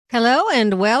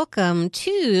and welcome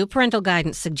to Parental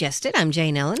Guidance Suggested. I'm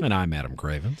Jane Ellen. And I'm Adam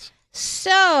Cravens.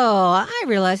 So, I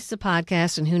realize it's a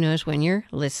podcast and who knows when you're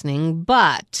listening,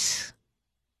 but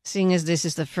seeing as this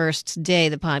is the first day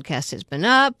the podcast has been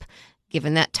up,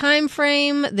 given that time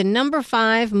frame, the number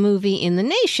 5 movie in the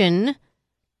nation,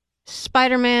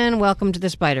 Spider-Man, Welcome to the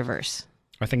Spider-Verse.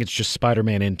 I think it's just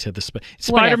Spider-Man into the...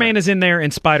 Spider-Man is in there,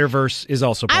 and Spider-Verse is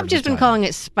also part of the I've just been calling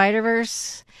it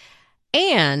Spider-Verse,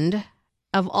 and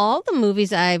of all the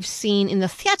movies I've seen in the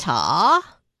theater, I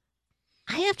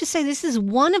have to say this is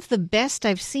one of the best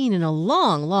I've seen in a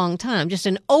long, long time. Just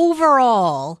an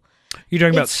overall... You're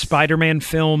talking about Spider-Man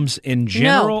films in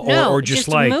general? No, or just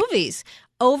like... movies.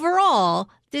 Overall,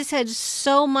 this had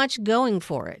so much going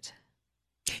for it.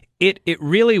 It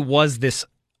really was this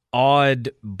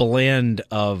odd blend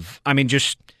of... I mean,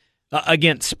 just...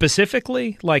 again,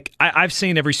 specifically, like, I've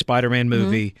seen every Spider-Man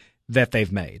movie that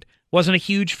they've made. Wasn't a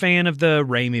huge fan of the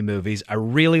Raimi movies. I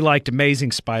really liked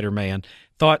Amazing Spider-Man.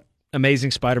 Thought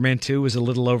Amazing Spider-Man 2 was a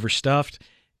little overstuffed.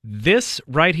 This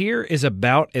right here is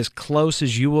about as close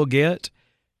as you will get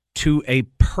to a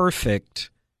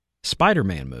perfect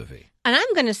Spider-Man movie. And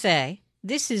I'm going to say,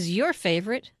 this is your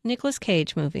favorite Nicolas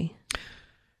Cage movie.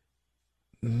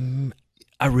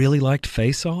 I really liked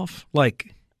Face Off.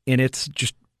 Like, and it's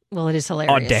just... Well, it is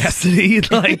hilarious. Audacity.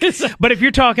 Like, but if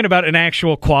you're talking about an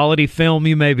actual quality film,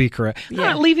 you may be correct.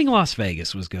 Yeah. Leaving Las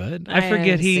Vegas was good. I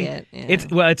forget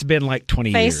it's been like 20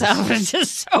 years. Face Off is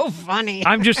just so funny.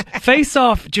 I'm just Face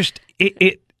Off. Just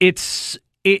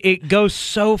it goes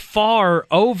so far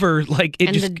over. Like it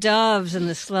and just the doves and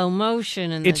the slow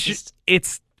motion and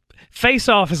it's Face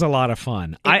Off is a lot of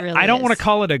fun. I don't want to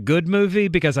call it a good movie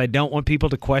because I don't want people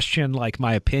to question like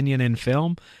my opinion in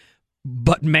film.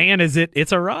 But man,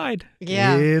 it's a ride.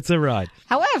 Yeah. It's a ride.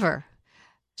 However,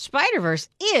 Spider-Verse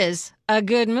is a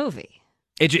good movie.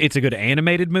 It's a good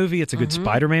animated movie. It's a good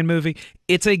Spider-Man movie.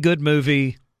 It's a good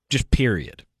movie, just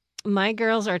period. My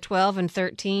girls are 12 and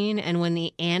 13, and when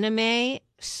the anime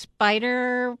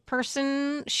spider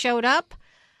person showed up,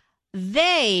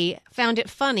 they found it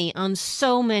funny on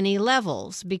so many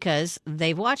levels because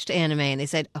they've watched anime and they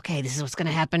said, okay, this is what's going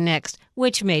to happen next,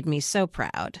 which made me so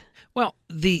proud. Well,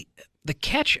 the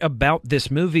catch about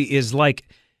this movie is like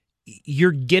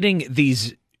you're getting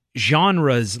these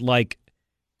genres like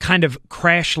kind of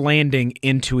crash landing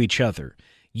into each other.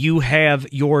 You have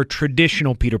your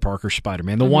traditional Peter Parker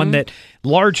Spider-Man, the one that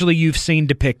largely you've seen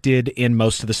depicted in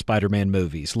most of the Spider-Man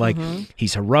movies. Like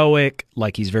he's heroic,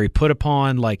 like he's very put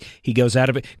upon, like he goes out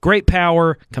of it. Great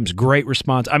power, comes great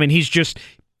response. I mean,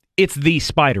 it's the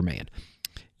Spider-Man.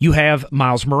 You have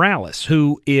Miles Morales,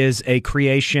 who is a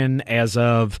creation as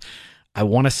of, I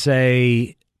want to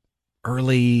say,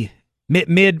 early, mid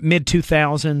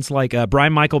 2000s. Like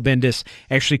Brian Michael Bendis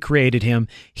actually created him.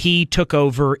 He took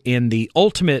over in the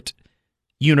Ultimate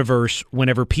universe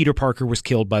whenever Peter Parker was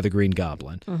killed by the Green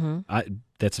Goblin.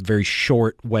 That's a very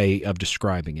short way of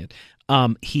describing it.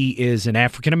 He is an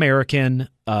African-American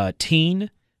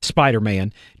teen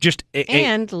Spider-Man.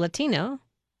 And Latino.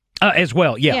 As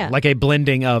well, yeah, like a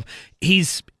blending of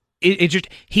he's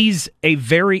a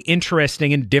very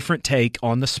interesting and different take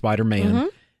on the Spider-Man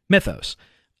mythos.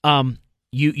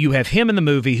 You have him in the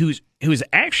movie who's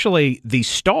actually the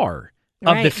star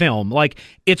of the film. Like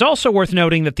it's also worth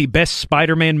noting that the best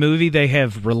Spider-Man movie they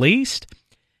have released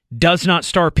does not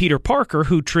star Peter Parker,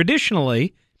 who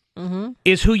traditionally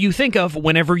is who you think of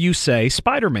whenever you say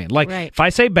Spider-Man. Like, if I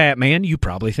say Batman, you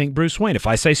probably think Bruce Wayne. If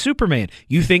I say Superman,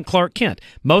 you think Clark Kent.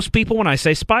 Most people, when I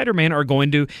say Spider-Man, are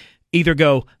going to either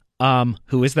go,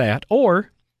 who is that? Or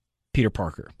Peter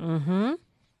Parker.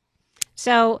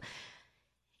 So,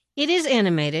 it is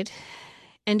animated,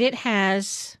 and it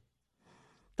has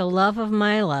the love of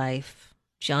my life,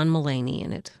 John Mulaney,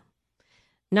 in it.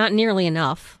 Not nearly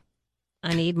enough.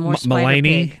 I need more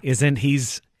Mulaney isn't.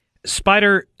 He's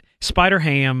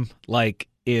Spider-Ham, like,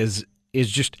 is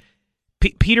just...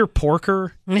 Peter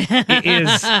Porker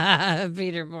is...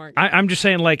 Peter Porker. I'm just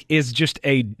saying, like, is just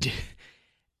a...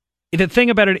 The thing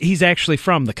about it, he's actually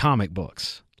from the comic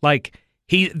books. Like,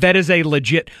 that is a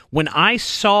legit... When I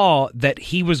saw that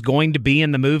he was going to be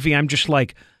in the movie, I'm just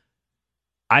like,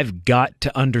 I've got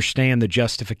to understand the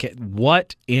justification.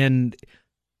 What in...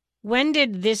 When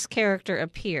did this character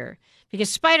appear? Because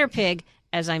Spider-Pig,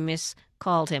 as I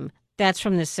miscalled him, that's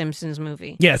from the Simpsons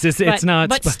movie. Yes, it's not...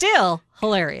 But still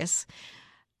hilarious.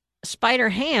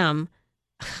 Spider-Ham...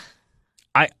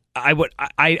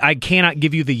 I cannot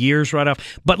give you the years right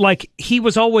off, but like he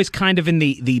was always kind of in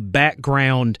the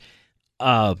background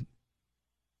when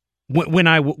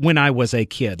I was a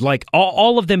kid. Like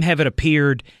all of them haven't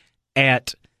appeared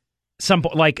at some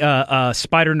like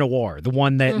Spider Noir, the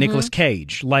one that Nicolas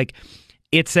Cage, like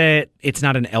it's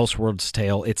not an Elseworlds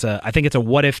tale. I think it's a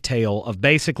what if tale of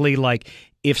basically like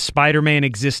if Spider-Man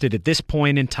existed at this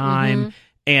point in time,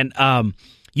 and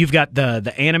you've got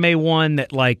the anime one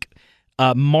that like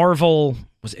Marvel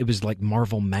was like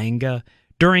Marvel manga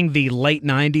during the late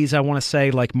 90s. I want to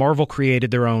say like Marvel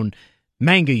created their own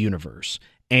manga universe.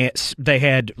 And they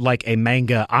had like a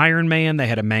manga Iron Man, they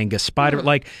had a manga Spider.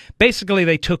 Like basically,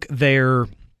 they took their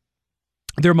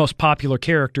most popular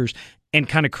characters and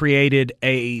kind of created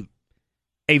a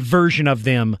version of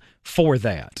them for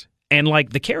that. And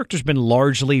like the character's been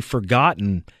largely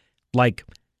forgotten, like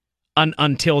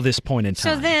until this point in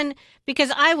time. So then,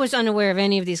 because I was unaware of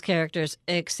any of these characters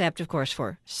except, of course,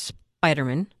 for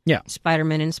Spider-Man. Yeah,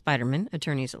 Spider-Man and Spider-Man,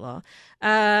 attorneys at law.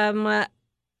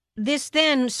 This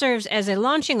then serves as a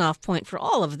launching off point for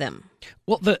all of them.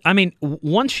 Well,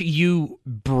 once you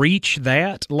breach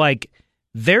that, like,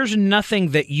 there's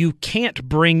nothing that you can't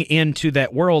bring into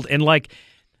that world. And, like,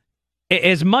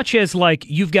 as much as, like,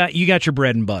 you got your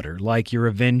bread and butter, like your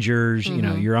Avengers, you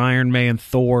know, your Iron Man,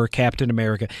 Thor, Captain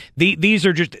America. These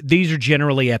are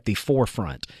generally at the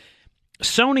forefront.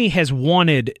 Sony has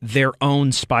wanted their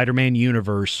own Spider-Man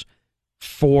universe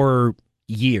for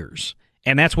years.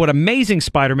 And that's what Amazing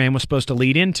Spider-Man was supposed to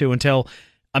lead into until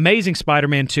Amazing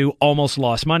Spider-Man 2 almost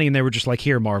lost money. And they were just like,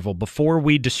 here, Marvel, before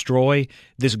we destroy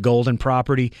this golden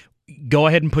property, go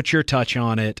ahead and put your touch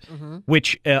on it.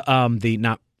 Which,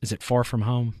 is it Far From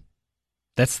Home?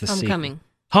 That's the Homecoming. sequel.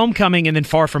 Homecoming, and then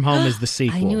Far From Home is the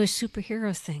sequel. I knew a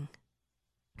superhero thing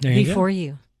there you before go.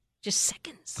 you. Just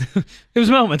seconds. It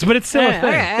was moments, but it's still a thing.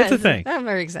 Okay, it's a thing. I'm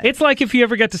very excited. It's like if you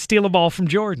ever got to steal a ball from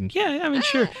Jordan. Yeah, I mean,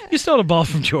 sure. You stole a ball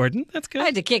from Jordan. That's good. I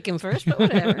had to kick him first, but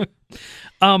whatever.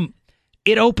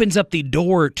 It opens up the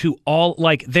door to all,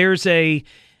 like, there's a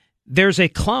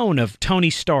clone of Tony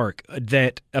Stark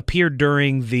that appeared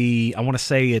during the, I want to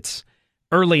say it's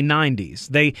early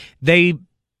 90s.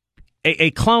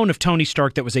 A clone of Tony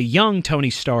Stark that was a young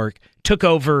Tony Stark took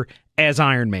over as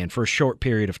Iron Man for a short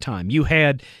period of time. You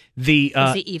had the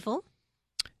Is he evil?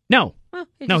 No. Oh,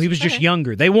 He was just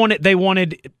younger. They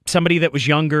wanted somebody that was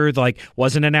younger, like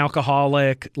wasn't an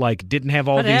alcoholic, like didn't have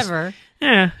all Whatever.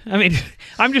 these. I mean,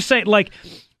 I'm just saying, like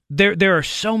there are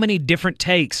so many different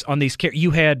takes on these characters.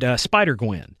 You had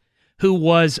Spider-Gwen, who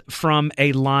was from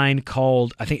a line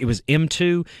called, I think it was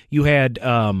M2. You had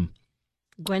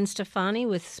Gwen Stefani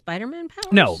with Spider-Man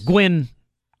powers? No, Gwen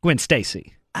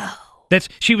Stacy. Oh.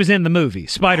 She was in the movie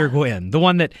Spider-Gwen, the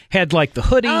one that had like the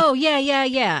hoodie. Oh,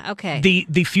 yeah. Okay.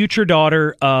 The future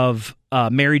daughter of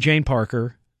Mary Jane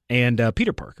Parker and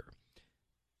Peter Parker.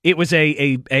 It was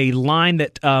a line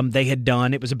that they had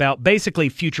done. It was about basically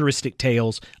futuristic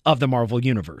tales of the Marvel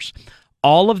Universe.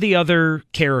 All of the other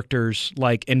characters,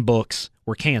 like in books,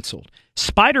 were canceled.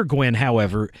 Spider-Gwen,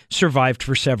 however, survived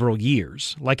for several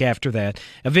years. Like after that,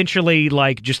 eventually,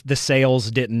 like just the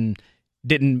sales didn't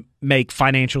make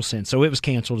financial sense, so it was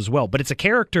canceled as well. But it's a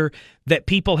character that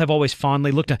people have always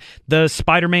fondly looked at. The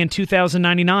Spider-Man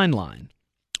 2099 line,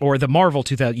 or the Marvel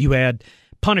 2000, you had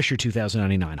Punisher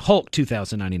 2099, Hulk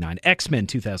 2099, X-Men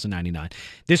 2099.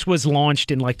 This was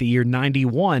launched in like the year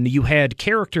 91. You had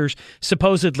characters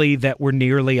supposedly that were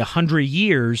nearly 100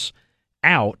 years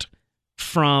out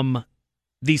from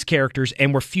these characters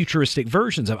and were futuristic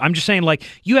versions of. I'm just saying, like,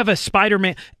 you have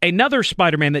another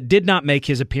Spider-Man that did not make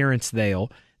his appearance there.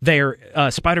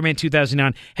 Spider-Man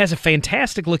 2009 has a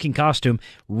fantastic looking costume,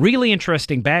 really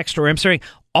interesting backstory. I'm saying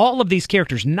all of these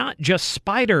characters, not just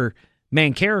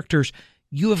Spider-Man characters,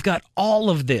 you have got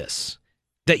all of this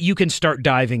that you can start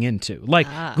diving into. Like,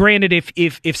 granted, if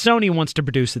Sony wants to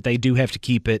produce it, they do have to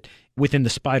keep it within the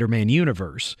Spider-Man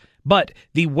universe. But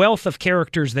the wealth of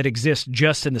characters that exist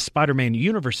just in the Spider-Man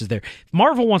universe is there. If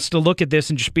Marvel wants to look at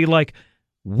this and just be like,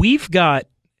 we've got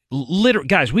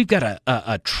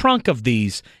a trunk of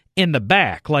these in the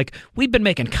back. Like, we've been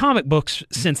making comic books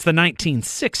since the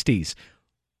 1960s.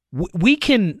 We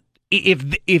can,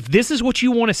 if this is what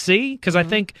you want to see, because I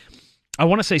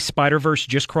want to say Spider-Verse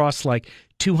just crossed like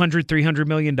 $200-300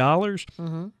 million.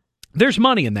 There's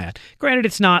money in that. Granted,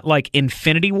 it's not like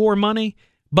Infinity War money.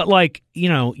 But like, you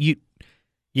know,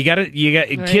 kids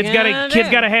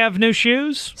gotta have new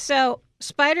shoes. So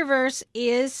Spider-Verse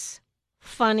is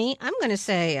funny. I'm going to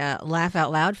say laugh out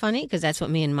loud funny, because that's what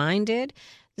me and mine did.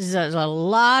 There's a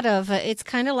lot of it's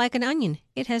kind of like an onion.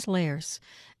 It has layers,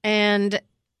 and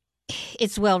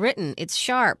it's well written. It's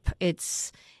sharp.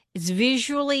 It's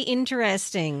visually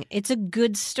interesting. It's a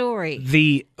good story.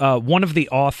 The one of the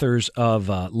authors of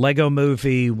Lego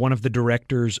Movie, one of the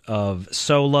directors of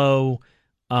Solo.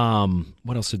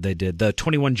 what else did they did? The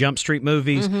 21 Jump Street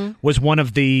movies was one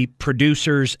of the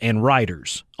producers and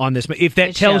writers on this. If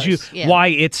that tells you why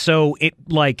it's so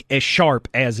as sharp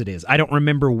as it is. I don't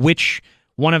remember which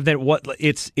one of them.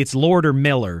 It's Lord or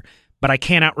Miller, but I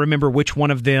cannot remember which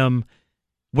one of them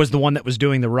was the one that was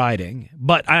doing the writing.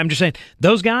 But I'm just saying,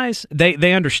 those guys,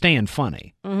 they understand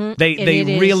funny. Mm-hmm.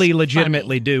 They really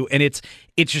legitimately funny. do, and it's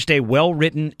just a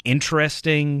well-written,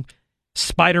 interesting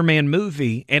Spider-Man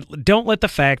movie, and don't let the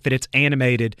fact that it's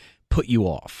animated put you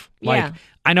off. I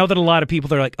know that a lot of people,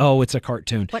 they're like, oh, it's a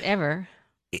cartoon. Whatever.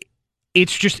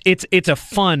 It's just it's a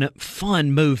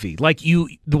fun movie. Like you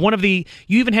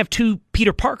even have two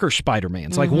Peter Parker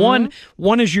Spider-Mans. Like one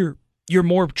is your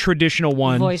more traditional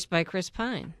one, voiced by Chris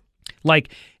Pine. Like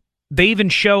they even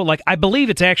show, I believe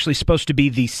it's actually supposed to be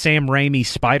the Sam Raimi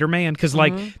Spider-Man, because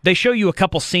they show you a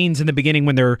couple scenes in the beginning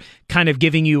when they're kind of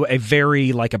giving you a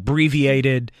very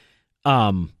abbreviated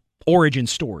origin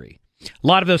story. A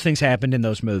lot of those things happened in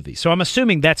those movies, so I'm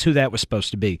assuming that's who that was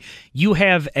supposed to be. You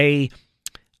have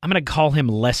I'm going to call him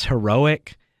less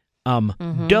heroic,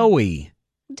 doughy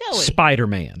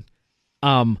Spider-Man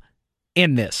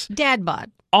in this. Dad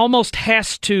bod. Almost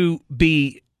has to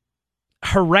be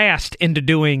harassed into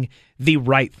doing the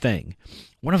right thing.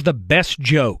 One of the best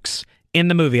jokes in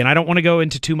the movie, and I don't want to go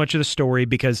into too much of the story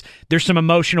because there's some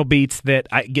emotional beats that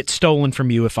get stolen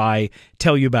from you if I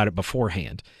tell you about it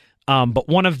beforehand. But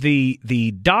one of the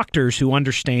doctors who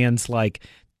understands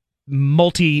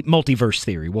multiverse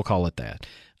theory, we'll call it that,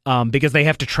 because they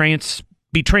have to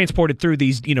be transported through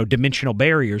these, dimensional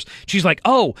barriers. She's like,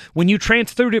 oh, when you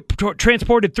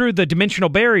transported through the dimensional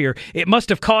barrier, it must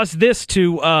have caused this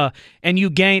to, and you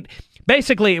gained.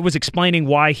 Basically, it was explaining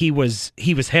why he was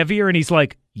heavier, and he's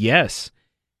like, yes,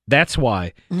 that's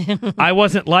why. I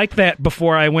wasn't like that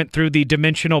before I went through the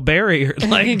dimensional barrier.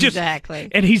 Exactly.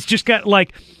 And he's just got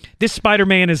this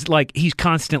Spider-Man is he's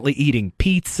constantly eating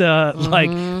pizza,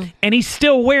 and he's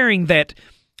still wearing that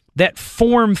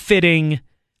form-fitting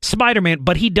Spider-Man,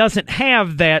 but he doesn't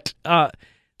have that,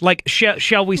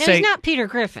 shall we say... He's not Peter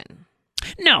Griffin.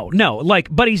 No,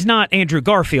 but he's not Andrew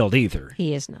Garfield either.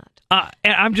 He is not.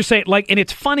 And I'm just saying, and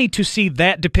it's funny to see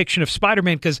that depiction of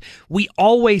Spider-Man, because we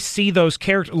always see those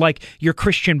characters, like your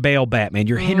Christian Bale Batman,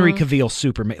 your Henry Cavill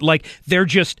Superman, they're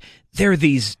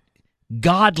these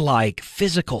godlike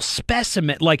physical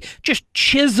specimen, just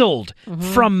chiseled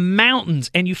from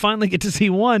mountains, and you finally get to see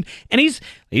one, and he's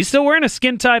still wearing a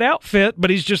skin-tight outfit, but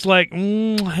he's just like,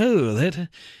 that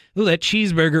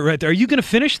cheeseburger right there. Are you going to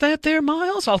finish that there,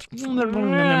 Miles? Oh,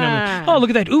 look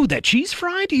at that. Ooh, that cheese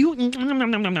fry? Do you?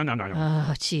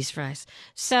 Oh, cheese fries.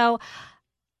 So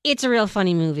it's a real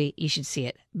funny movie. You should see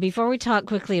it. Before we talk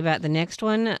quickly about the next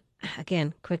one,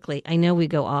 again, quickly, I know we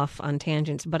go off on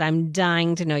tangents, but I'm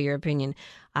dying to know your opinion.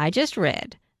 I just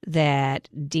read that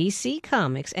DC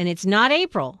Comics, and it's not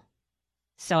April,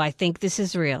 so I think this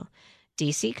is real.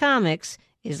 DC Comics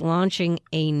is launching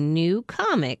a new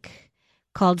comic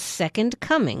called Second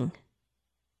Coming.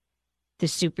 The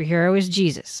superhero is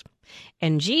Jesus.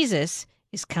 And Jesus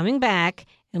is coming back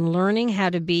and learning how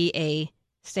to be a,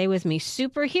 stay with me,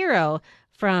 superhero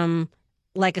from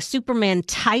a Superman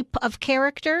type of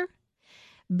character,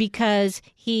 because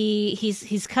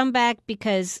he's come back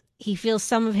because he feels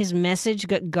some of his message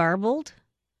got garbled.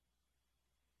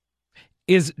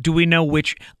 Do we know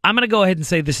which? I'm going to go ahead and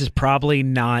say this is probably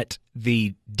not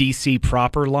the DC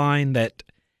proper line. That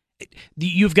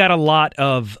you've got a lot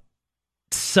of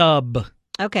sublines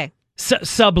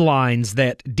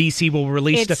that DC will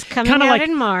release. It's coming out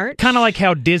in March. Kind of like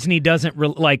how Disney doesn't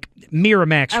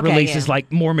Miramax releases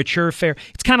more mature fare.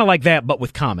 It's kind of like that, but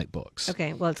with comic books.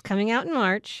 Okay, well, it's coming out in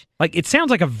March. It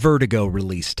sounds like a Vertigo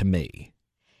release to me.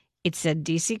 It said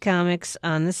DC Comics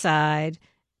on the side.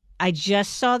 I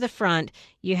just saw the front.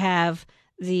 You have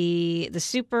the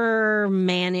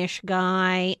Superman-ish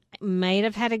guy might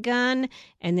have had a gun,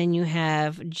 and then you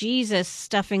have Jesus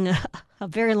stuffing a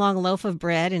very long loaf of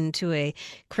bread into a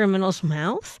criminal's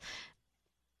mouth.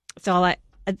 It's all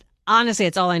honestly,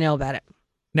 it's all I know about it.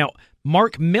 Now,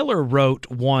 Mark Miller wrote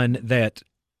one that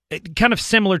kind of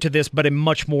similar to this, but a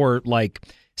much more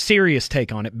serious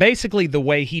take on it. Basically, the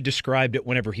way he described it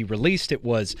whenever he released it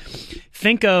was,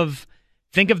 think of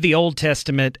the Old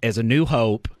Testament as A New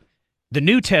Hope, the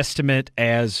New Testament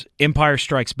as Empire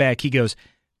Strikes Back. He goes,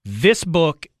 this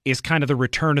book is kind of the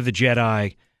Return of the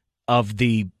Jedi of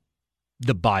the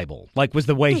Bible, was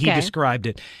the way he described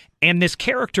it. And this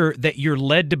character that you're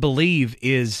led to believe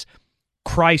is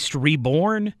Christ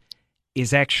reborn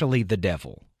is actually the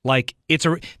devil. Like it's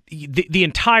the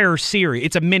entire series.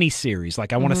 It's a mini series.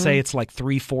 Like I want to say it's like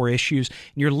 3-4 issues. And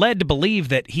you're led to believe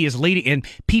that he is leading, and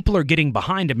people are getting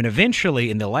behind him. And eventually,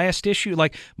 in the last issue,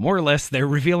 like more or less, they're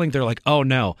like, oh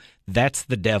no, that's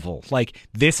the devil. Like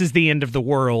this is the end of the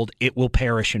world. It will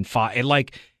perish in fire.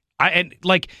 And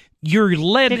you're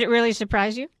led. Did it really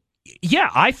surprise you? Yeah,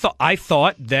 I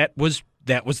thought that was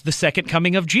the second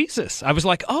coming of Jesus. I was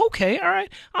like, oh, okay, all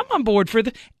right, I'm on board for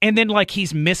the. And then like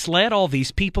he's misled all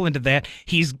these people into that.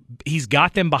 He's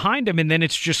got them behind him, and then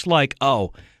it's just like,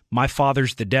 oh, my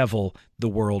father's the devil. The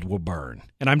world will burn,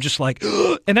 and I'm just like,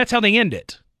 and that's how they end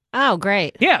it. Oh,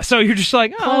 great. Yeah, so you're just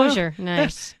like, oh, closure,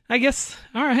 nice. I guess,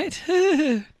 all right.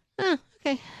 Oh,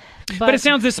 okay. But it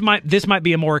sounds this might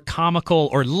be a more comical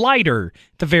or lighter,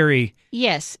 the very.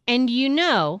 Yes, and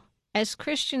as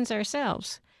Christians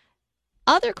ourselves,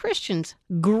 other Christians,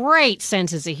 great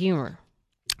senses of humor.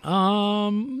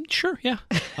 Sure, yeah.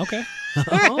 Okay.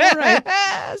 All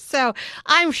right. So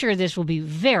I'm sure this will be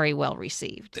very well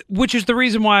received. Which is the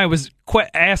reason why I was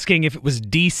asking if it was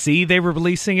DC they were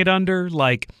releasing it under,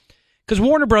 like, because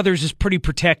Warner Brothers is pretty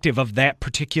protective of that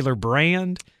particular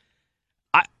brand.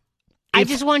 I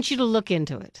just want you to look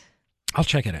into it. I'll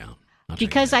check it out.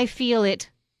 Because I feel that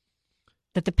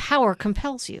the power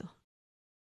compels you.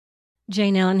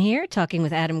 Jane Ellen here, talking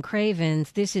with Adam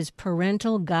Cravens. This is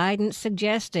Parental Guidance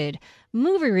Suggested,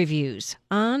 movie reviews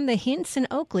on the Hints and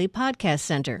Oakley Podcast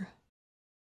Center.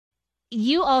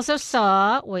 You also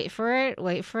saw, wait for it,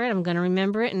 I'm going to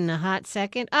remember it in a hot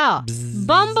second. Oh, Bzzz.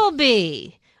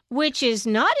 Bumblebee, which is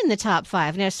not in the top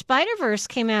 5. Now, Spider-Verse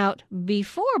came out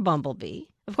before Bumblebee.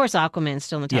 Of course, Aquaman's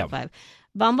still in the top 5.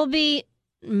 Bumblebee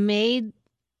made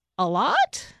a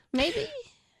lot, maybe?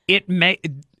 It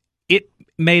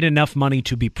made enough money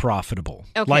to be profitable.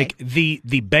 Okay. Like the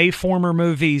Bayformer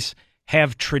movies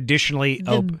have traditionally...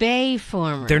 The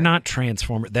Bayformer. They're not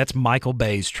Transformers. That's Michael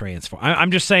Bay's Transformer.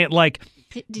 I'm just saying, like...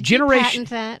 Did you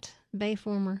patent that,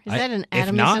 Bayformer? Is that an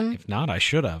atomism? If not, I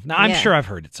should have. Now, I'm sure I've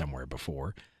heard it somewhere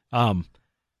before.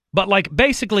 But like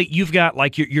basically you've got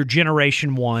like your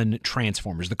Generation 1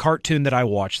 Transformers, the cartoon that I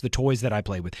watched, the toys that I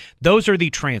play with. Those are the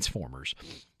Transformers.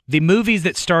 The movies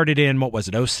that started in, what was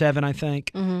it, 07, I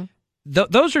think? Mm-hmm.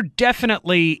 Those are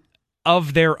definitely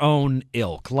of their own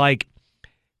ilk. Like,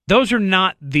 those are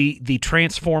not the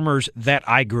Transformers that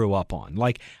I grew up on.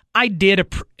 Like, I did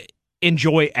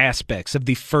enjoy aspects of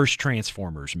the first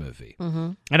Transformers movie.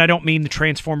 Mm-hmm. And I don't mean the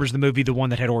Transformers, the movie, the one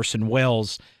that had Orson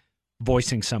Welles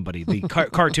voicing somebody, the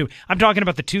cartoon. I'm talking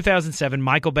about the 2007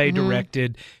 Michael Bay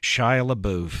directed Shia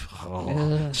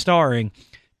LaBeouf starring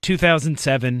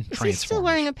 2007 Transformers. Is he still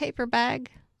wearing a paper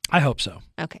bag? I hope so.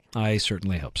 Okay. I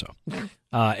certainly hope so.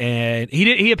 And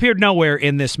he appeared nowhere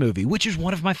in this movie, which is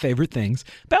one of my favorite things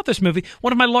about this movie.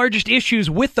 One of my largest issues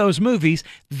with those movies,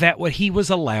 that what he was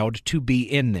allowed to be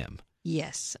in them.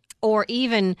 Yes. Or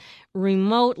even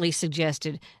remotely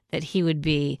suggested that he would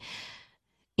be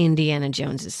Indiana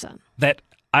Jones's son. That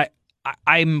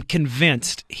I'm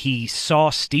convinced he saw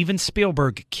Steven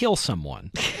Spielberg kill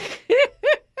someone.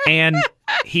 And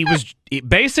he was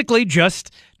basically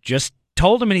just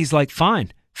told him, and he's like,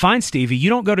 fine, Stevie, you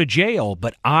don't go to jail,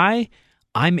 but I'm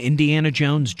Indiana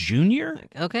Jones Jr.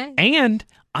 Okay. And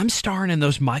I'm starring in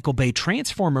those Michael Bay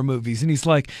Transformer movies. And he's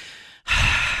like,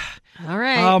 all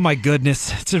right. Oh my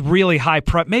goodness, it's a really high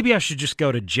price. Maybe I should just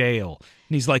go to jail.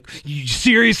 And he's like, you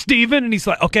serious, Steven? And he's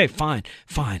like, okay, fine.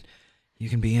 You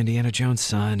can be Indiana Jones'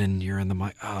 son, and you're in the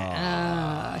mic.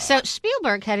 So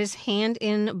Spielberg had his hand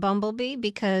in Bumblebee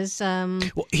because...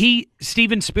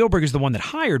 Steven Spielberg is the one that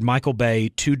hired Michael Bay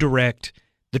to direct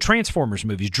the Transformers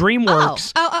movies.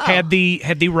 DreamWorks had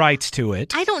the rights to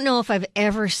it. I don't know if I've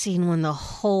ever seen one the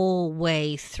whole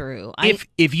way through.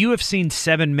 If you have seen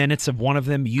 7 minutes of one of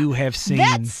them, you have seen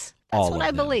That's all what of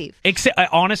I them. believe.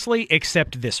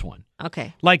 Except this one.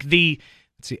 Okay. Like let's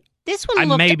see. This one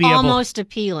looked almost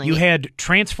appealing. You had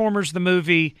Transformers the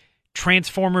movie,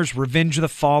 Transformers Revenge of the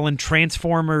Fallen,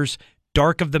 Transformers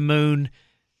Dark of the Moon,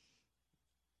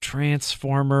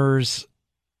 Transformers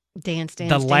Dance.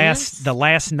 The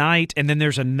last night, and then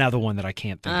there's another one that I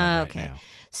can't think of right now.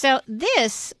 So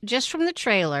this, just from the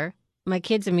trailer, my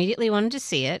kids immediately wanted to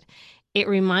see it. It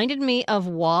reminded me of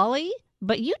WALL-E,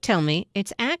 but you tell me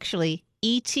it's actually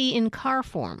E.T. in car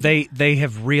form. They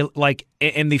have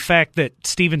and the fact that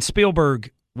Steven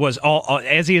Spielberg was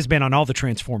as he has been on all the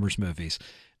Transformers movies,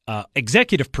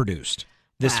 executive produced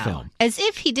this film. As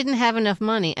if he didn't have enough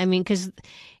money. I mean, because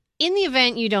in the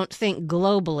event you don't think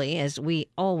globally, as we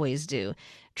always do,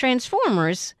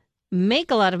 Transformers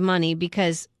make a lot of money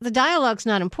because the dialogue's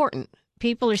not important.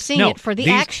 People are seeing No, it for the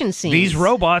these- action scenes. These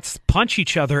robots punch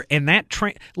each other, and that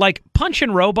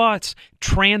punching robots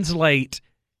translate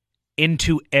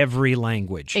into every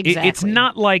language. It's Exactly.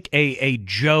 not like a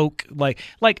joke, like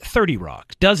 30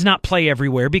 Rock does not play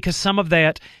everywhere because some of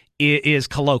that is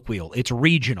colloquial. It's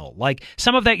regional. Like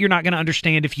some of that you're not going to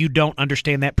understand if you don't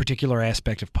understand that particular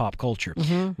aspect of pop culture.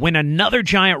 When another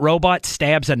giant robot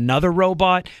stabs another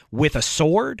robot with a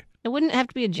sword, It wouldn't have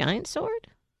to be a giant sword.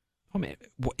 I mean,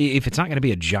 if it's not going to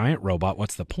be a giant robot,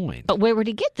 what's the point? But where would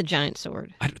he get the giant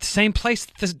sword? Same place.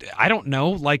 I don't know,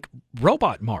 like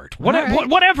Robot Mart. All right.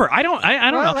 Whatever. I don't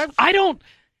Well, know. I don't.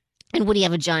 And would he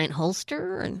have a giant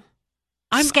holster and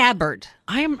scabbard?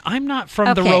 I'm not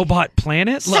from the Okay. robot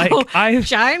planet. So, Like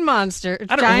giant monster.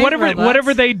 I don't know. giant robots.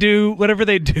 Whatever they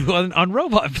do on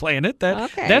Robot Planet.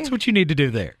 Okay. That's what you need to do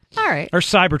there. All right. Or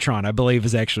Cybertron, I believe,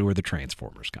 is actually where the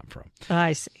Transformers come from.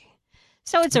 I see.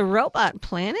 So it's a robot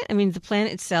planet? I mean, the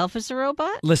planet itself is a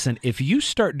robot? Listen, if you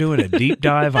start doing a deep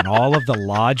dive on all of the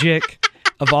logic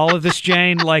of all of this,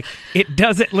 Jane, like it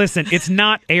doesn't. Listen, it's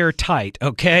not airtight.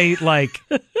 Okay, like.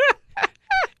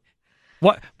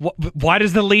 What? Why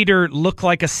does the leader look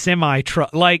like a semi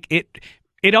truck? Like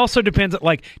it also depends on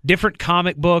like different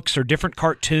comic books or different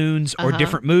cartoons or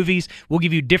different movies will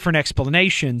give you different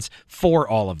explanations for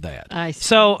all of that. I see.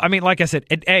 So I mean, like I said,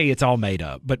 A, it's all made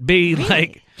up, but B, Really?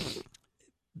 like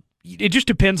it just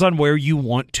depends on where you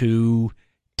want to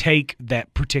take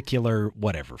that particular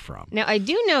whatever from. Now, I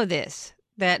do know this,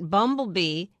 that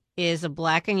Bumblebee is a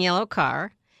black and yellow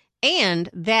car, and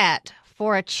that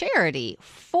for a charity,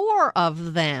 4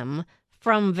 of them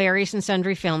from various and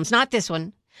sundry films, not this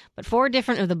one, but 4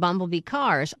 different of the Bumblebee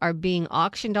cars are being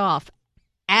auctioned off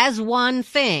as one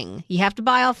thing. You have to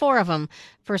buy all 4 of them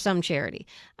for some charity.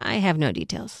 I have no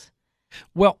details.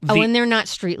 Well, And they're not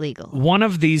street legal. one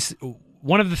of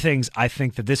the things I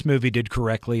think that this movie did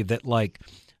correctly that like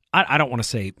I don't want to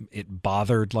say it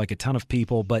bothered like a ton of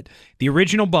people, but the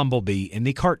original Bumblebee in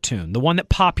the cartoon, the one that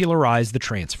popularized the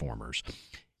Transformers,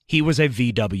 he was a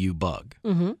VW Bug.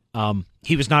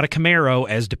 He was not a Camaro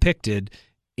as depicted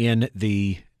in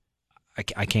the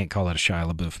I can't call it a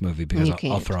Shia LaBeouf movie because You I'll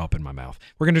can't. throw up in my mouth.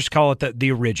 We're going to just call it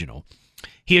the original.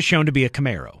 He is shown to be a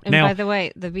Camaro. And Now, by the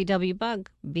way, the VW Bug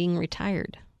being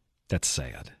retired. that's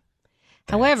sad.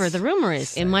 However, That's the rumor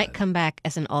is it might sad. come back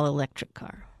as an all-electric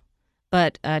car.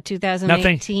 But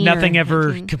 2018... Nothing or ever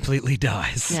 19 completely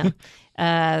dies.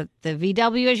 No. The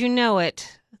VW as you know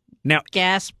it, Now,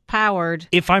 gas-powered.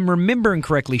 if I'm remembering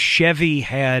correctly, Chevy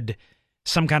had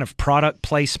some kind of product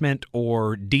placement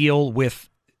or deal with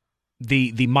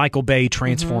the Michael Bay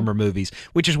Transformer movies,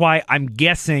 which is why I'm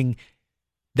guessing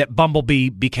that Bumblebee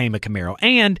became a Camaro.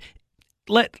 And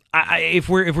if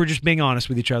we're just being honest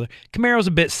with each other, Camaro's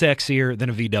a bit sexier than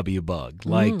a VW Bug.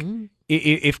 Like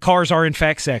if cars are in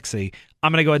fact sexy,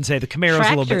 I'm going to go ahead and say the Camaro's a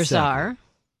little bit Tractors sexier. are.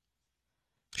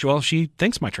 Well, she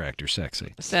thinks my tractor's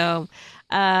sexy. So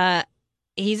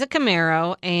he's a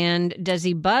Camaro, and does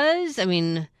he buzz? I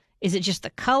mean, is it just the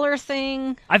color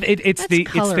thing? It's That's the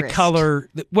colorist. color.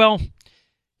 Well,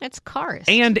 That's carist.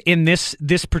 and in this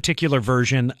particular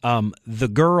version, the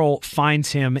girl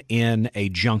finds him in a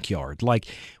junkyard. Like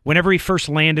whenever he first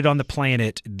landed on the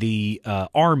planet, the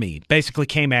army basically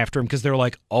came after him because they're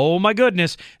like, "Oh my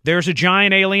goodness, there's a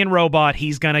giant alien robot.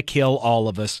 He's gonna kill all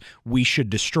of us. We should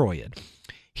destroy it."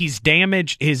 He's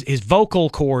damaged his vocal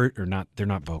cord, or not? They're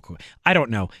not vocal. I don't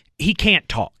know. He can't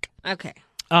talk. Okay.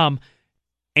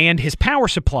 And his power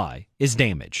supply is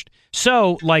damaged.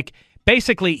 So, like,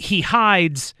 basically, he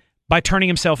hides by turning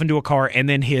himself into a car, and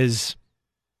then his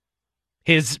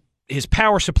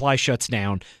power supply shuts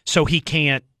down, so he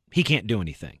can't do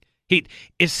anything. He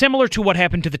is similar to what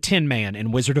happened to the Tin Man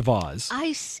in Wizard of Oz.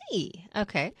 I see.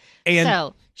 Okay. And-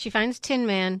 so she finds Tin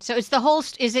Man. So it's the whole.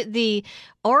 Is it the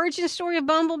origin story of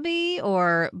Bumblebee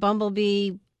or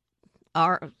Bumblebee?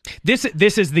 This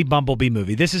is the Bumblebee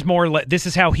movie. This is more. This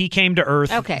is how he came to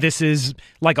Earth. Okay. This is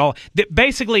like all.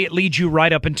 Basically, it leads you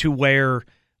right up into where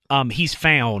he's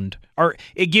found, or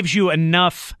it gives you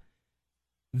enough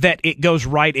that it goes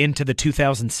right into the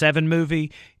 2007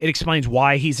 movie. It explains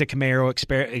why he's a Camaro.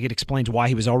 It explains why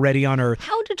he was already on Earth.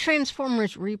 How do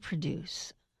Transformers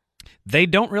reproduce? They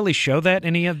don't really show that in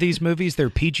any of these movies. They're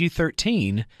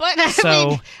PG-13. But I So-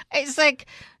 mean, it's like,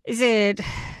 is it?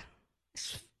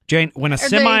 Jane, when a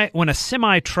they-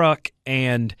 semi truck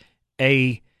and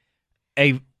a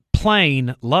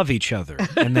plane love each other,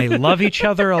 and they love each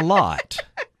other a lot,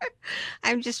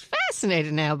 I'm just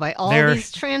fascinated now by all They're-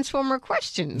 these Transformer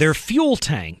questions. they're fuel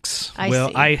tanks. I Well,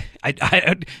 see. I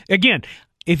again,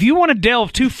 if you want to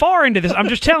delve too far into this, I'm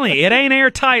just telling you, it ain't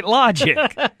airtight logic.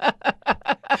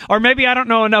 Or maybe I don't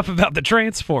know enough about the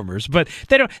Transformers, but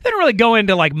they don't really go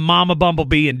into like Mama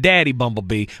Bumblebee and Daddy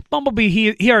Bumblebee. Bumblebee,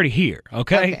 he already here,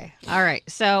 okay? Okay. All right.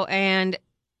 So, and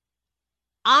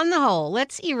on the whole,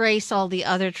 let's erase all the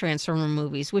other Transformer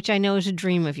movies, which I know is a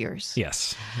dream of yours.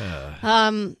 Yes.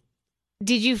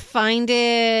 Did you find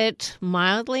it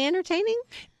mildly entertaining?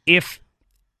 If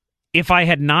I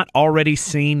had not already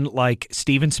seen like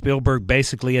Steven Spielberg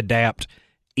basically adapt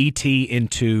E.T.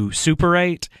 into Super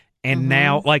 8, and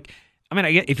now like, I mean,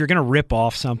 if you're going to rip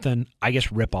off something, I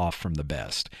guess rip off from the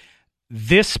best.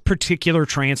 This particular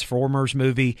Transformers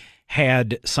movie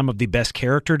had some of the best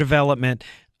character development.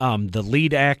 The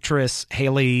lead actress,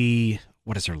 Haley,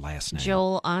 what is her last name?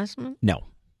 Joel Osment? No.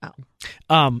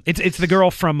 Oh. It's the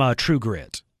girl from True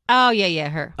Grit. Oh, yeah,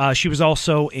 her. She was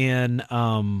also in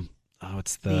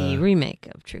it's the remake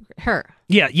of True Grit. Her.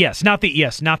 Not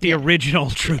the original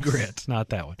True Grit, not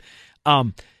that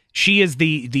one. She is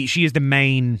the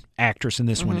main actress in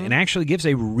this one, and actually gives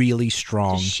a really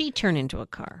strong. Does she turn into a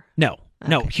car? No. Okay.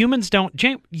 No, humans don't.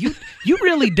 James, you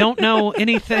really don't know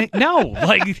anything. No,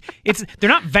 like they're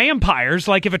not vampires.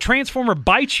 Like if a transformer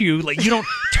bites you, like you don't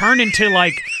turn into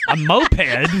like a moped.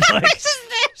 Like, this is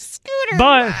their scooter.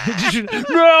 But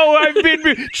no, I've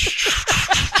been.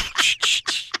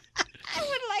 I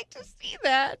would like to see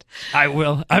that. I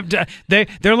will.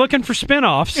 They're looking for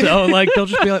spinoffs, so like they'll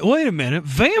just be like, wait a minute,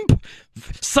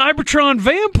 Cybertron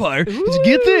vampire. Ooh.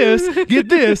 Get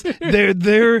this.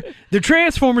 They're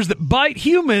transformers that bite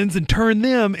humans and turn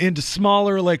them into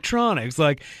smaller electronics.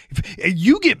 Like if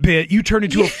you get bit, you turn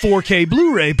into a 4K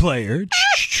Blu-ray player.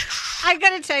 I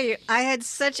gotta tell you, I had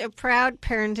such a proud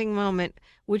parenting moment,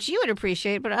 which you would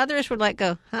appreciate, but others would like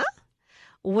go, huh?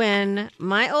 When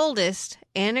my oldest,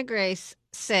 Anna Grace,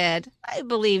 said, I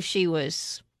believe she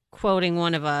was quoting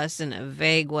one of us in a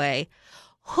vague way,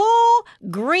 who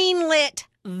greenlit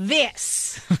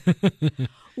this?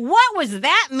 What was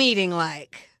that meeting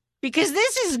like? Because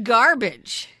this is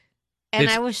garbage. And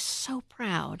I was so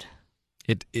proud.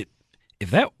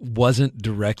 If that wasn't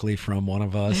directly from one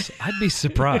of us, I'd be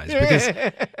surprised because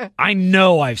I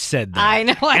know I've said that. I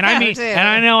know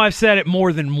I know I've said it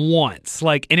more than once,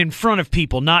 like, and in front of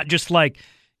people, not just like,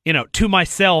 to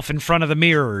myself in front of the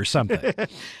mirror or something.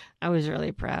 I was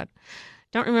really proud.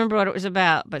 Don't remember what it was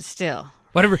about, but still.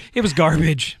 Whatever. It was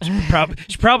garbage.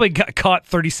 She probably got caught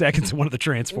 30 seconds in one of the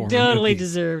Transformers Totally movies.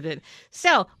 deserved it.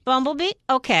 So, Bumblebee,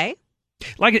 okay.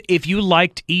 Like, if you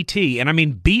liked E.T., and I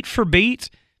mean, beat for beat,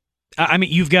 I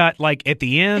mean, you've got, like, at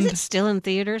the end... Is it still in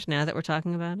theaters now that we're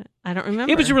talking about it? I don't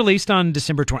remember. It was released on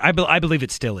December 20th. I believe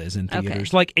it still is in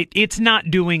theaters. Okay. Like, it's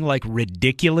not doing, like,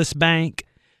 ridiculous bank,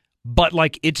 but,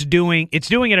 like, it's doing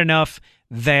it enough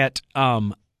that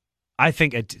I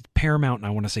think Paramount, and I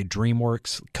want to say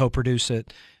DreamWorks, co-produce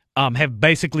it, have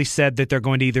basically said that they're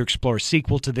going to either explore a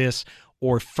sequel to this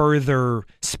or further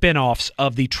spin-offs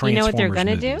of the Transformers You know what they're going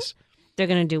to do? movies. They're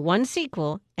going to do one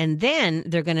sequel, and then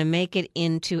they're going to make it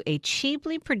into a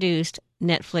cheaply produced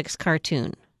Netflix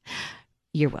cartoon.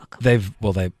 You're welcome.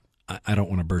 I don't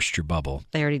want to burst your bubble.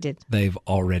 They already did. They've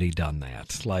already done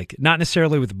that. Like, not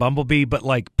necessarily with Bumblebee, but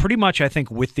like pretty much I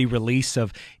think with the release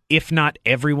of, if not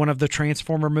every one of the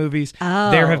Transformer movies,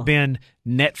 there have been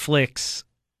Netflix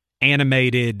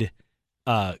animated,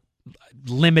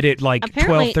 limited, like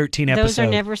Apparently, 12, 13 episodes. Those are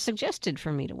never suggested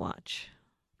for me to watch.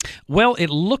 Well, it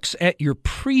looks at your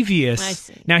previous. I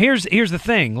see. Now, here's the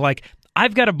thing. Like,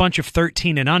 I've got a bunch of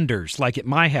 13 and unders, like at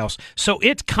my house, so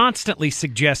it constantly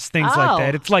suggests things like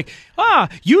that. It's like,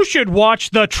 you should watch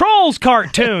the Trolls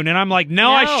cartoon, and I'm like,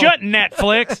 no, I shouldn't,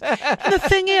 Netflix. And the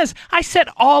thing is, I set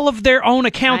all of their own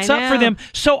accounts up for them,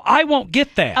 so I won't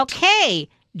get that. Okay,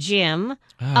 Jim.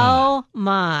 Oh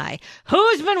my!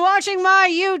 Who's been watching my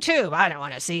YouTube? I don't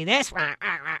want to see this.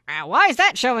 Why is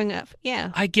that showing up?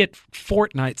 Yeah, I get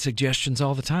Fortnite suggestions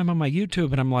all the time on my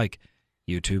YouTube, and I'm like,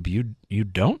 YouTube, you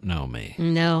don't know me.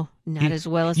 No, not as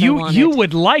well as I wanted. You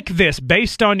would like this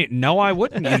based on you. No, I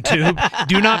wouldn't, YouTube.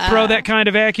 Do not throw that kind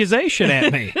of accusation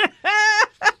at me.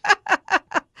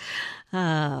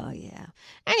 Oh, yeah.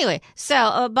 Anyway,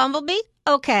 so Bumblebee,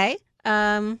 okay.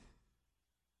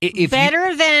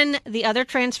 Better than the other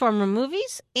Transformer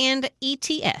movies and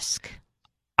ET-esque.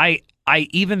 I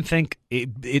even think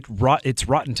its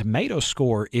Rotten Tomato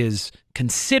score is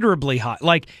considerably high.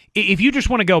 Like, if you just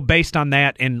want to go based on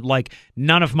that and like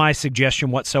none of my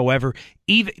suggestion whatsoever,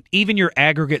 even your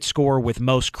aggregate score with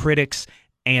most critics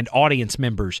and audience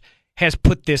members has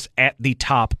put this at the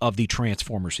top of the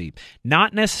Transformers heap.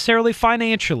 Not necessarily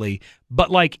financially, but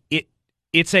like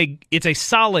it's a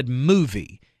solid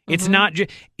movie. It's not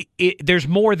just. There's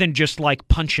more than just like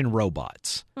punching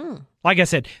robots. Like I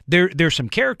said, there's some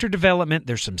character development.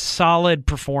 There's some solid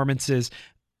performances.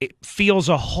 It feels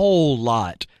a whole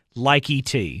lot like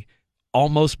E.T.,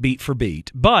 almost beat for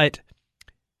beat. But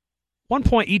one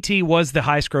point, E.T. was the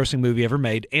highest-grossing movie ever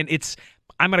made, and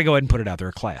I'm going to go ahead and put it out there,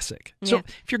 a classic. So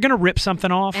if you're going to rip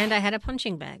something off, and I had a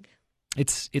punching bag.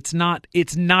 It's not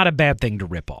a bad thing to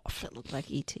rip off. It looked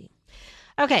like E.T.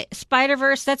 Okay,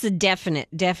 Spider-Verse, that's a definite.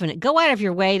 Go out of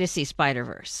your way to see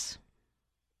Spider-Verse.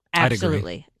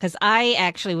 Absolutely. Because I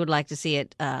actually would like to see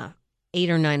it 8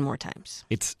 or 9 more times.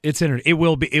 It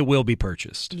will be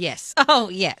purchased. Yes. Oh,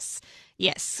 yes.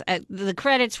 Yes. The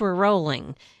credits were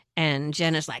rolling, and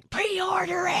Jenna's like,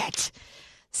 pre-order it.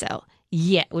 So,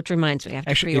 yeah, which reminds me, I have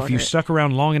to Actually, pre-order if you it. stuck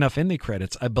around long enough in the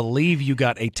credits, I believe you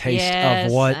got a taste Yes,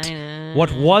 of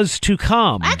what was to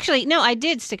come. Actually, no, I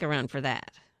did stick around for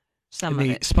that. Some of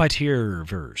the it.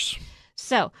 Spider-Verse.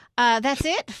 So that's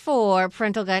it for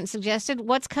Parental Guidance Suggested.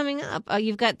 What's coming up?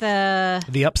 You've got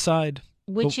The Upside.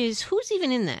 which is, who's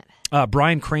even in that?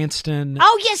 Bryan Cranston.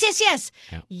 Oh, yes.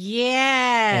 Yeah.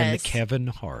 Yes. And Kevin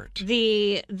Hart.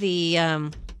 The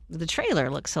trailer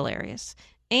looks hilarious.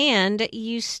 And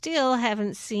you still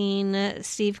haven't seen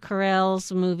Steve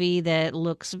Carell's movie that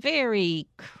looks very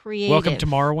creative. Welcome to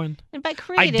Marwen. And by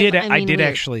creative, I mean weird.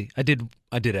 I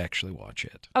did actually watch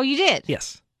it. Oh, you did?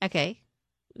 Yes. Okay.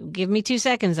 Give me 2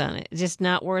 seconds on it. Just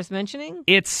not worth mentioning?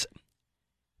 It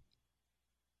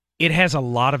has a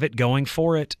lot of it going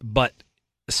for it, but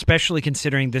especially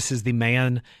considering this is the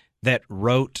man that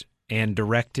wrote and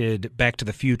directed Back to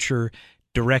the Future,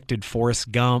 directed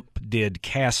Forrest Gump, did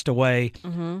Castaway.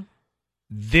 Mm-hmm.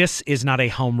 This is not a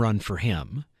home run for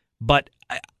him, but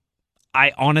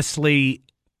I honestly,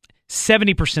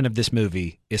 70% of this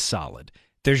movie is solid.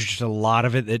 There's just a lot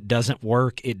of it that doesn't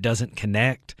work. It doesn't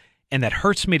connect. And that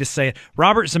hurts me to say it.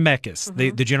 Robert Zemeckis,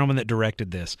 the gentleman that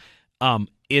directed this,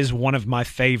 is one of my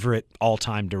favorite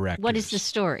all-time directors. What is the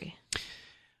story?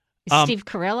 Is Steve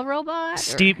Carell a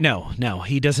robot? No,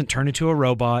 he doesn't turn into a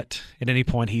robot at any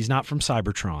point. He's not from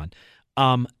Cybertron.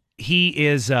 He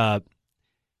is at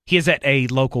a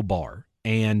local bar,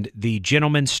 and the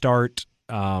gentlemen start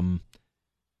kind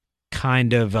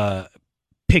of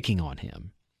picking on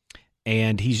him.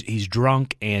 And he's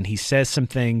drunk, and he says some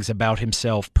things about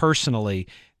himself personally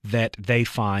that they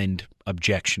find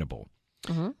objectionable.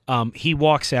 Mm-hmm. He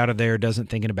walks out of there, doesn't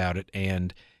thinking about it,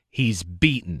 and he's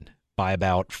beaten by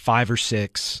about 5 or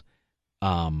 6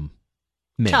 men.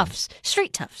 Toughs.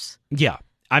 Street toughs. Yeah.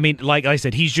 I mean, like I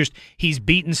said, he's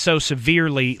beaten so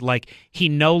severely, like he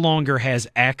no longer has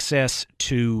access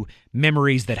to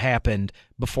memories that happened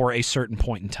before a certain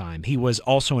point in time. He was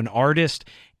also an artist,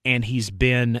 and he's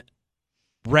been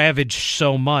ravaged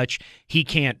so much he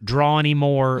can't draw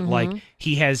anymore. Mm-hmm. Like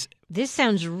he has. This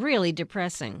sounds really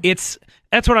depressing.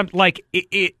 That's what I'm like.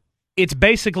 It's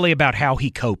basically about how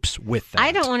he copes with that.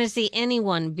 I don't want to see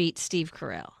anyone beat Steve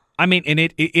Carell. I mean, and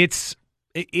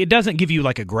it doesn't give you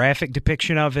like a graphic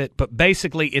depiction of it, but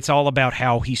basically it's all about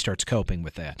how he starts coping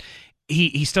with that.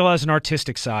 He still has an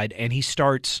artistic side, and he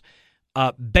starts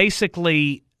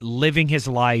basically living his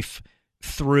life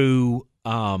through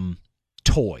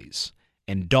toys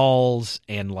and dolls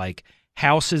and like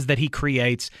houses that he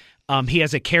creates. He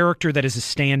has a character that is a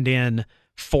stand-in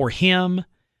for him,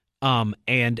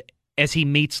 and as he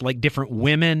meets like different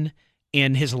women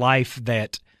in his life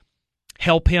that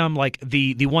help him, like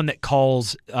the one that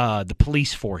calls the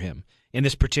police for him in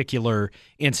this particular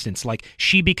instance, like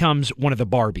she becomes one of the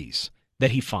Barbies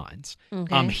that he finds.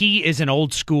 Okay. He is an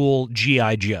old school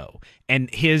G.I. Joe,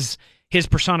 and his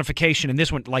personification in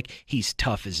this one, like he's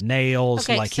tough as nails.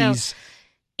 Okay, like so he's.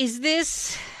 Is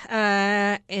this,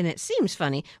 and it seems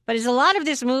funny, but is a lot of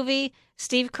this movie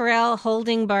Steve Carell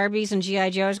holding Barbies and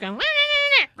G.I. Joes going,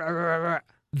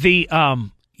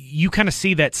 you kind of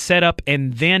see that setup,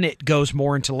 and then it goes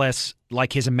more into less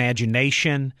like his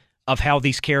imagination of how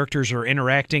these characters are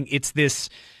interacting. It's this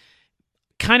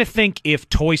kind of think if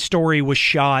Toy Story was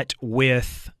shot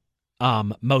with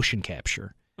motion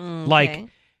capture. Okay. Like,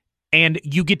 and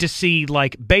you get to see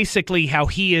like basically how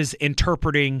he is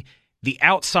interpreting the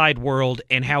outside world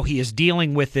and how he is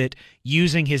dealing with it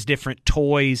using his different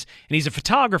toys. And he's a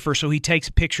photographer, so he takes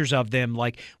pictures of them.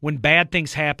 Like when bad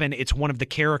things happen, it's one of the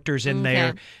characters in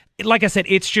there. Like I said,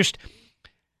 it's just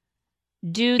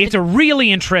it's a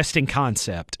really interesting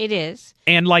concept. It is.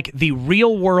 And like the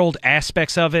real world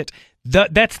aspects of it,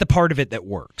 that's the part of it that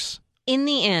works. In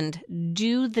the end,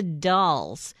 do the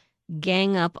dolls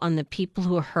gang up on the people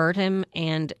who hurt him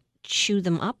and chew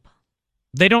them up?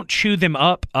 They don't chew them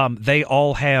up. They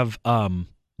all have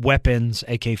weapons,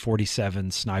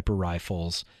 AK-47, sniper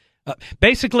rifles.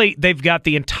 Basically, they've got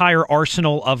the entire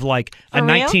arsenal of like a For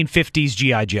real? 1950s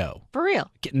GI Joe. For real.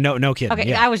 No kidding. Okay,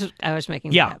 yeah. I was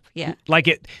making that up. Yeah.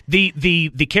 Like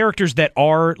the characters that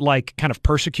are like kind of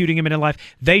persecuting him in life,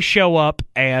 they show up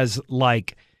as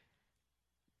like,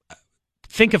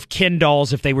 think of Ken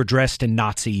dolls if they were dressed in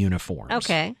Nazi uniforms.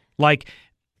 Okay. Like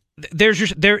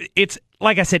it's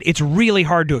like I said, it's really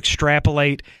hard to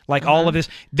extrapolate like all of this.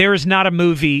 There is not a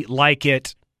movie like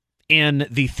it in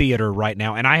the theater right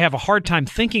now, and I have a hard time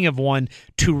thinking of one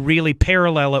to really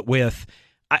parallel it with.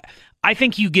 I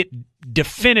think you get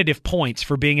definitive points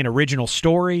for being an original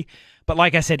story, but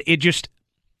like I said, it's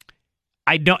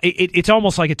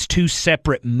almost like it's two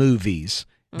separate movies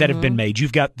that have been made.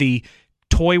 You've got the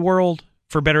toy world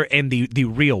for better and the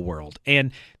real world,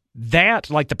 and that,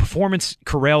 like the performance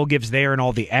Carell gives there and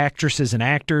all the actresses and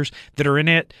actors that are in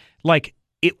it, like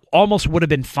it almost would have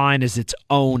been fine as its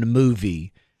own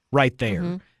movie right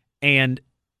there. And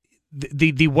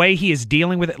the way he is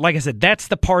dealing with it, like I said, that's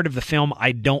the part of the film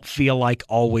I don't feel like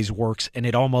always works, and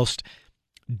it almost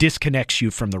disconnects you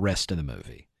from the rest of the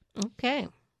movie. Okay.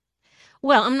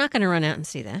 Well, I'm not going to run out and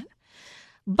see that.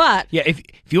 But yeah, if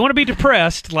you want to be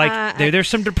depressed, like there's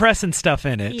some depressing stuff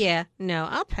in it. Yeah, no,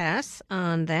 I'll pass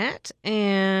on that.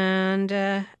 And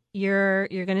you're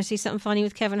going to see something funny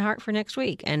with Kevin Hart for next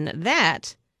week, and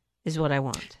that is what I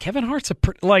want. Kevin Hart's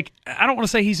like, I don't want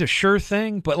to say he's a sure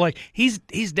thing, but like he's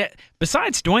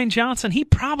besides Dwayne Johnson, he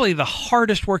probably the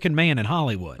hardest working man in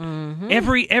Hollywood.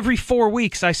 Every 4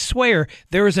 weeks, I swear,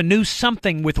 there is a new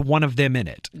something with one of them in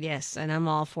it. Yes, and I'm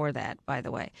all for that, by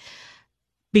the way.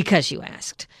 Because you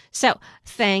asked. So,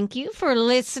 thank you for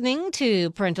listening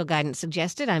to Parental Guidance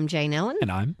Suggested. I'm Jane Ellen. And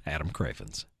I'm Adam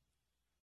Cravens.